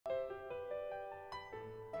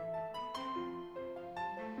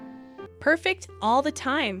Perfect all the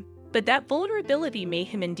time, but that vulnerability made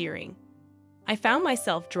him endearing. I found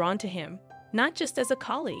myself drawn to him, not just as a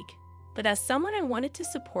colleague, but as someone I wanted to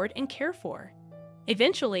support and care for.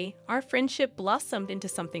 Eventually, our friendship blossomed into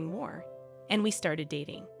something more, and we started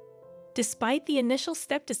dating. Despite the initial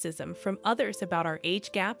skepticism from others about our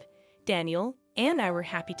age gap, Daniel and I were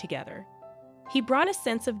happy together. He brought a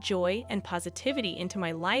sense of joy and positivity into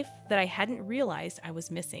my life that I hadn't realized I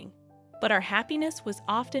was missing. But our happiness was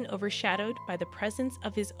often overshadowed by the presence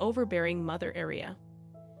of his overbearing mother Aria.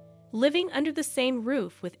 Living under the same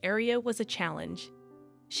roof with Aria was a challenge.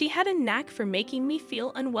 She had a knack for making me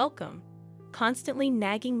feel unwelcome, constantly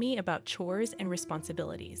nagging me about chores and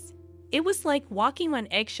responsibilities. It was like walking on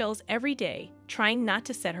eggshells every day, trying not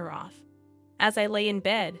to set her off. As I lay in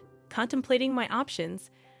bed, contemplating my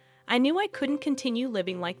options, I knew I couldn't continue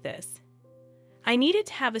living like this. I needed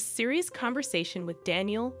to have a serious conversation with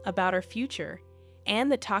Daniel about our future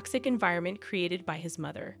and the toxic environment created by his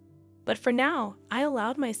mother. But for now, I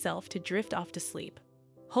allowed myself to drift off to sleep,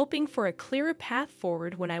 hoping for a clearer path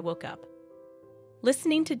forward when I woke up.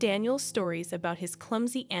 Listening to Daniel's stories about his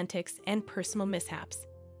clumsy antics and personal mishaps,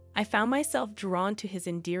 I found myself drawn to his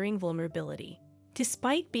endearing vulnerability.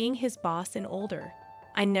 Despite being his boss and older,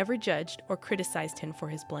 I never judged or criticized him for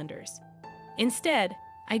his blunders. Instead,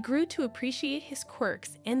 I grew to appreciate his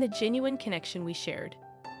quirks and the genuine connection we shared.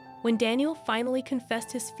 When Daniel finally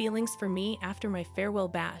confessed his feelings for me after my farewell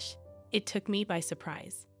bash, it took me by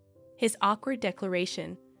surprise. His awkward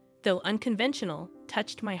declaration, though unconventional,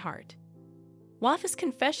 touched my heart. While his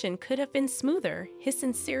confession could have been smoother, his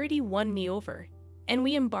sincerity won me over, and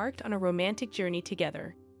we embarked on a romantic journey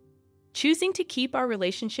together. Choosing to keep our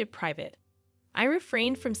relationship private, I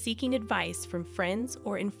refrained from seeking advice from friends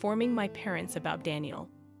or informing my parents about Daniel.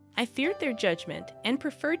 I feared their judgment and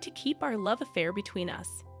preferred to keep our love affair between us.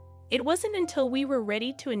 It wasn't until we were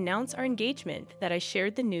ready to announce our engagement that I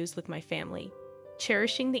shared the news with my family,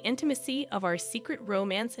 cherishing the intimacy of our secret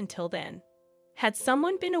romance until then. Had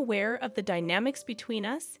someone been aware of the dynamics between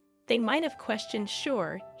us, they might have questioned,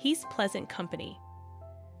 "Sure, he's pleasant company.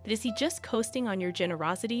 But is he just coasting on your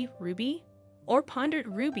generosity, Ruby?" Or pondered,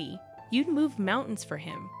 "Ruby, you'd move mountains for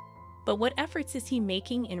him. But what efforts is he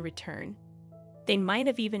making in return?" They might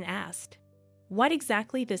have even asked, "What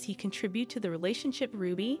exactly does he contribute to the relationship,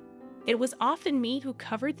 Ruby?" It was often me who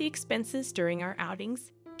covered the expenses during our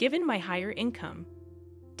outings, given my higher income.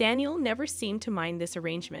 Daniel never seemed to mind this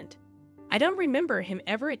arrangement. I don't remember him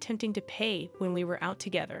ever attempting to pay when we were out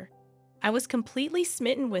together. I was completely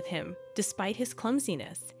smitten with him, despite his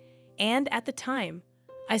clumsiness, and at the time,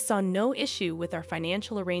 I saw no issue with our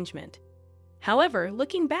financial arrangement. However,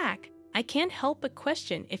 looking back, I can't help but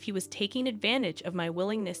question if he was taking advantage of my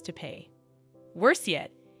willingness to pay. Worse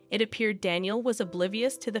yet, it appeared Daniel was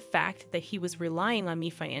oblivious to the fact that he was relying on me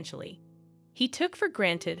financially. He took for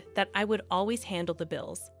granted that I would always handle the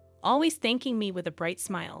bills, always thanking me with a bright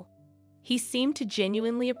smile. He seemed to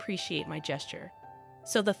genuinely appreciate my gesture,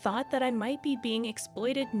 so the thought that I might be being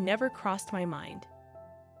exploited never crossed my mind.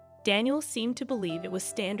 Daniel seemed to believe it was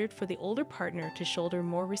standard for the older partner to shoulder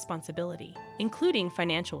more responsibility, including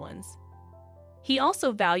financial ones. He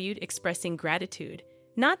also valued expressing gratitude,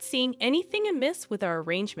 not seeing anything amiss with our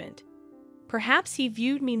arrangement. Perhaps he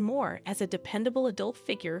viewed me more as a dependable adult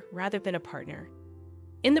figure rather than a partner.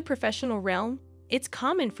 In the professional realm, it's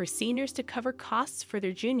common for seniors to cover costs for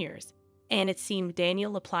their juniors, and it seemed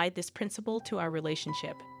Daniel applied this principle to our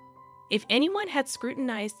relationship. If anyone had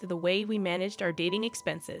scrutinized the way we managed our dating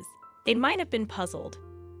expenses, they might have been puzzled.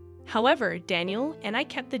 However, Daniel and I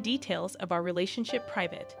kept the details of our relationship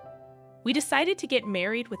private. We decided to get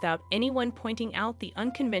married without anyone pointing out the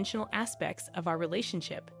unconventional aspects of our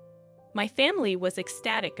relationship. My family was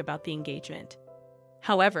ecstatic about the engagement.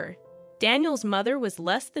 However, Daniel's mother was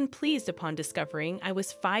less than pleased upon discovering I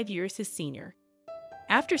was 5 years his senior.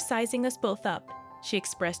 After sizing us both up, she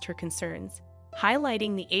expressed her concerns,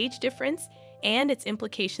 highlighting the age difference and its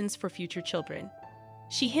implications for future children.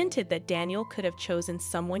 She hinted that Daniel could have chosen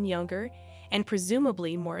someone younger and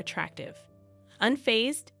presumably more attractive.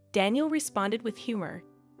 Unfazed, Daniel responded with humor,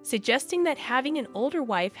 suggesting that having an older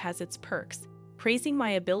wife has its perks, praising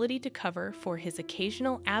my ability to cover for his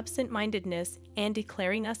occasional absent-mindedness and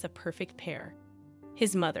declaring us a perfect pair.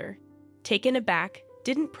 His mother, taken aback,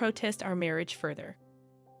 didn't protest our marriage further.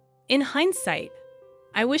 In hindsight,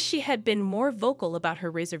 I wish she had been more vocal about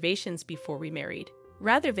her reservations before we married,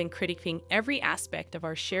 rather than critiquing every aspect of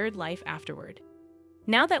our shared life afterward.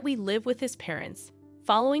 Now that we live with his parents,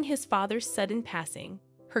 following his father's sudden passing,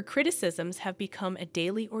 her criticisms have become a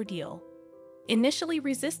daily ordeal. Initially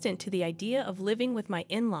resistant to the idea of living with my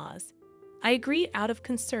in-laws, I agreed out of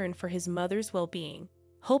concern for his mother's well-being,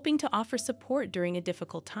 hoping to offer support during a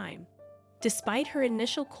difficult time. Despite her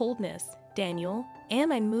initial coldness, Daniel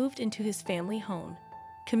and I moved into his family home,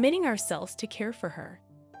 committing ourselves to care for her.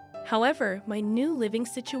 However, my new living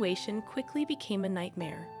situation quickly became a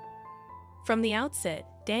nightmare. From the outset,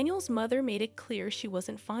 Daniel's mother made it clear she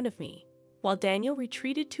wasn't fond of me. While Daniel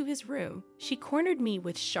retreated to his room, she cornered me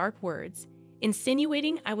with sharp words,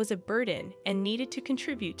 insinuating I was a burden and needed to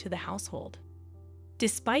contribute to the household.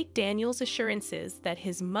 Despite Daniel's assurances that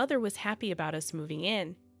his mother was happy about us moving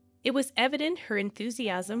in, it was evident her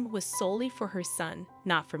enthusiasm was solely for her son,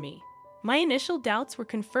 not for me. My initial doubts were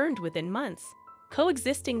confirmed within months.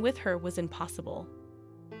 Coexisting with her was impossible.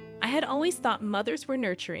 I had always thought mothers were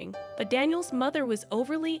nurturing, but Daniel's mother was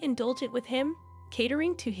overly indulgent with him,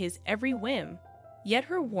 catering to his every whim, yet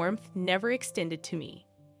her warmth never extended to me.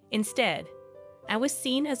 Instead, I was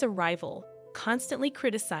seen as a rival, constantly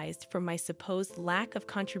criticized for my supposed lack of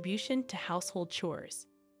contribution to household chores.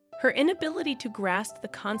 Her inability to grasp the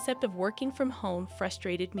concept of working from home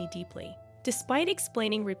frustrated me deeply. Despite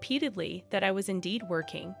explaining repeatedly that I was indeed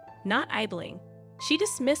working, not idling, she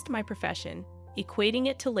dismissed my profession, equating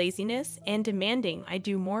it to laziness and demanding I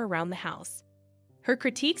do more around the house. Her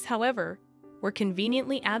critiques, however, were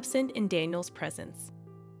conveniently absent in Daniel's presence.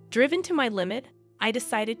 Driven to my limit, I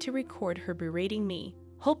decided to record her berating me,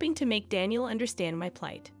 hoping to make Daniel understand my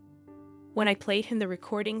plight. When I played him the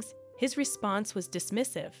recordings, his response was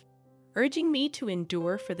dismissive, urging me to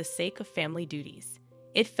endure for the sake of family duties.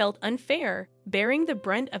 It felt unfair, bearing the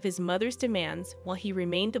brunt of his mother's demands while he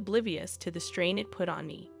remained oblivious to the strain it put on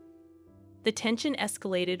me. The tension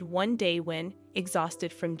escalated one day when,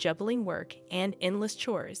 exhausted from juggling work and endless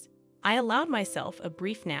chores, I allowed myself a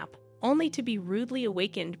brief nap, only to be rudely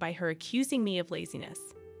awakened by her accusing me of laziness.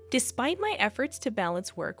 Despite my efforts to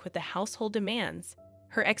balance work with the household demands,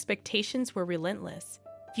 her expectations were relentless,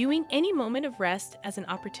 viewing any moment of rest as an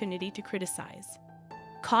opportunity to criticize.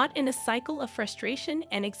 Caught in a cycle of frustration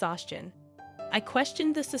and exhaustion, I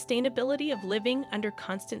questioned the sustainability of living under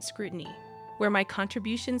constant scrutiny, where my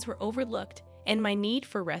contributions were overlooked and my need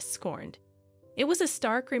for rest scorned. It was a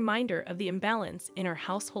stark reminder of the imbalance in our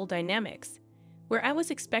household dynamics, where I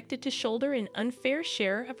was expected to shoulder an unfair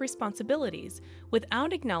share of responsibilities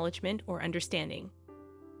without acknowledgement or understanding.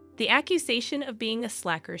 The accusation of being a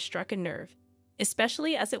slacker struck a nerve,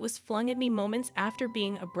 especially as it was flung at me moments after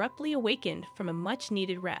being abruptly awakened from a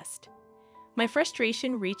much-needed rest. My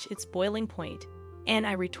frustration reached its boiling point, and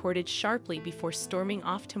I retorted sharply before storming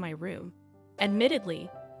off to my room. Admittedly,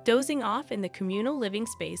 dozing off in the communal living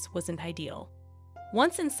space wasn't ideal.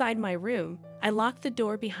 Once inside my room, I locked the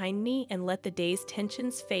door behind me and let the day's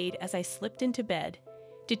tensions fade as I slipped into bed,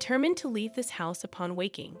 determined to leave this house upon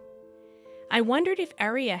waking. I wondered if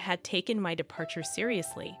Aria had taken my departure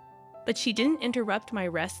seriously, but she didn't interrupt my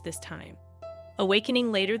rest this time.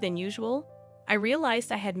 Awakening later than usual, I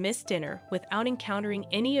realized I had missed dinner without encountering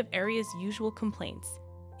any of Aria's usual complaints.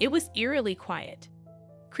 It was eerily quiet.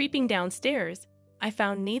 Creeping downstairs, I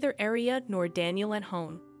found neither Aria nor Daniel at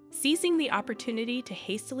home, seizing the opportunity to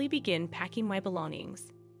hastily begin packing my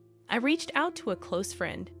belongings. I reached out to a close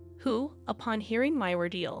friend, who, upon hearing my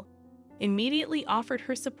ordeal, immediately offered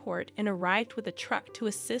her support and arrived with a truck to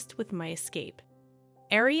assist with my escape.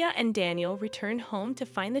 Aria and Daniel returned home to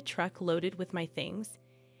find the truck loaded with my things,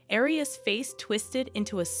 Aria's face twisted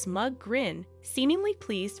into a smug grin, seemingly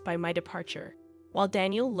pleased by my departure, while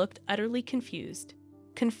Daniel looked utterly confused.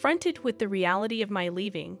 Confronted with the reality of my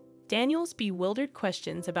leaving, Daniel's bewildered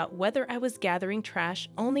questions about whether I was gathering trash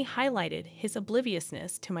only highlighted his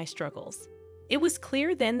obliviousness to my struggles. It was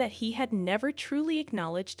clear then that he had never truly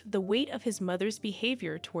acknowledged the weight of his mother's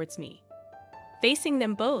behavior towards me. Facing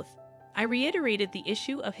them both, I reiterated the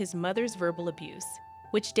issue of his mother's verbal abuse,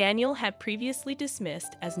 which Daniel had previously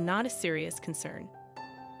dismissed as not a serious concern.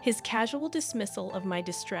 His casual dismissal of my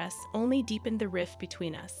distress only deepened the rift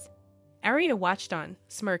between us. Aria watched on,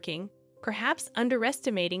 smirking, perhaps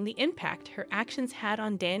underestimating the impact her actions had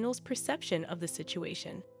on Daniel's perception of the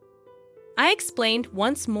situation. I explained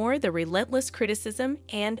once more the relentless criticism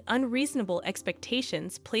and unreasonable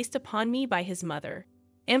expectations placed upon me by his mother,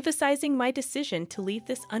 emphasizing my decision to leave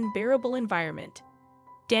this unbearable environment.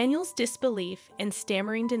 Daniel's disbelief and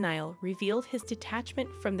stammering denial revealed his detachment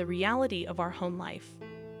from the reality of our home life.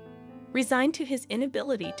 Resigned to his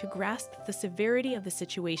inability to grasp the severity of the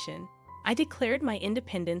situation, I declared my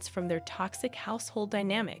independence from their toxic household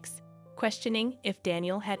dynamics, questioning if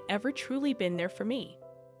Daniel had ever truly been there for me.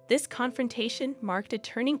 This confrontation marked a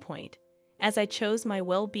turning point, as I chose my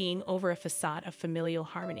well-being over a facade of familial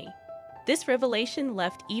harmony. This revelation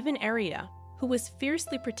left even Aria, who was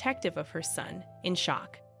fiercely protective of her son, in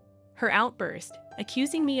shock. Her outburst,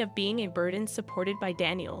 accusing me of being a burden supported by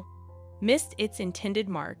Daniel, missed its intended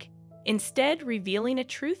mark, instead revealing a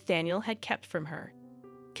truth Daniel had kept from her.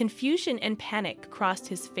 Confusion and panic crossed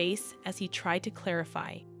his face as he tried to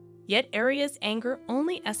clarify. Yet Aria's anger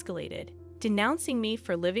only escalated, denouncing me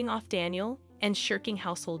for living off Daniel and shirking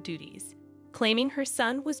household duties, claiming her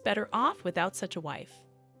son was better off without such a wife.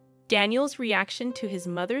 Daniel's reaction to his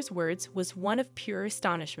mother's words was one of pure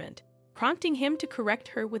astonishment, prompting him to correct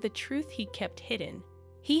her with a truth he kept hidden.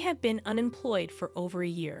 He had been unemployed for over a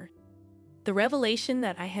year. The revelation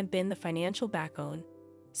that I had been the financial backbone,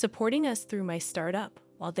 supporting us through my startup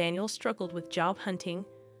while Daniel struggled with job hunting,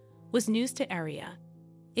 was news to Aria.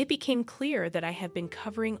 It became clear that I had been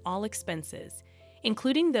covering all expenses,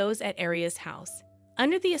 including those at Aria's house,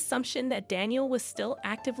 under the assumption that Daniel was still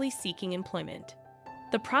actively seeking employment.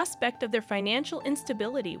 The prospect of their financial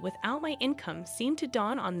instability without my income seemed to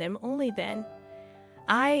dawn on them only then.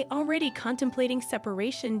 I, already contemplating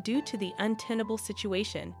separation due to the untenable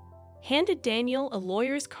situation, handed Daniel a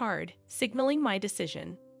lawyer's card signaling my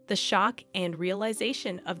decision. The shock and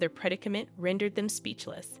realization of their predicament rendered them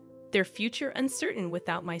speechless, their future uncertain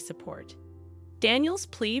without my support. Daniel's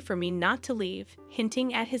plea for me not to leave,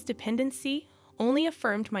 hinting at his dependency, only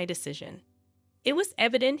affirmed my decision. It was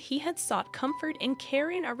evident he had sought comfort and care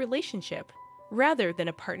in our relationship, rather than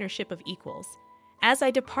a partnership of equals. As I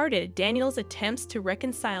departed, Daniel's attempts to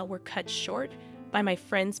reconcile were cut short by my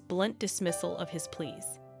friend's blunt dismissal of his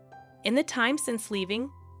pleas. In the time since leaving,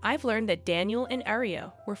 I've learned that Daniel and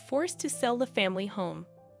Aria were forced to sell the family home,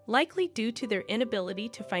 likely due to their inability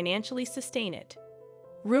to financially sustain it.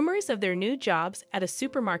 Rumors of their new jobs at a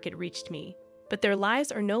supermarket reached me, but their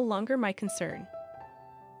lives are no longer my concern.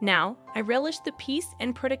 Now, I relish the peace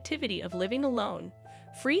and productivity of living alone,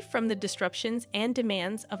 free from the disruptions and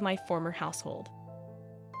demands of my former household.